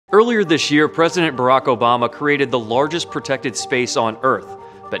Earlier this year, President Barack Obama created the largest protected space on Earth,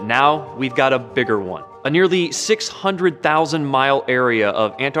 but now we've got a bigger one. A nearly 600,000-mile area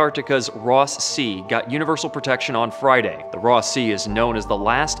of Antarctica's Ross Sea got universal protection on Friday. The Ross Sea is known as the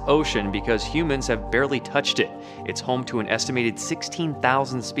last ocean because humans have barely touched it. It's home to an estimated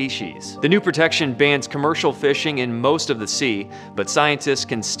 16,000 species. The new protection bans commercial fishing in most of the sea, but scientists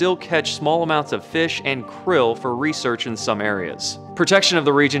can still catch small amounts of fish and krill for research in some areas. Protection of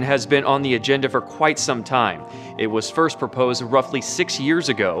the region has been on the agenda for quite some time. It was first proposed roughly 6 years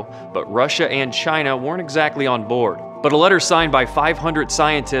ago, but Russia and China weren't exactly on board. But a letter signed by 500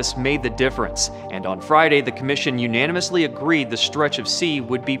 scientists made the difference, and on Friday the Commission unanimously agreed the stretch of sea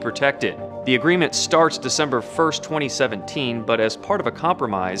would be protected. The agreement starts December 1st, 2017, but as part of a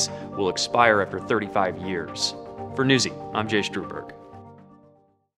compromise, will expire after 35 years. For Newsy, I'm Jay Struberg.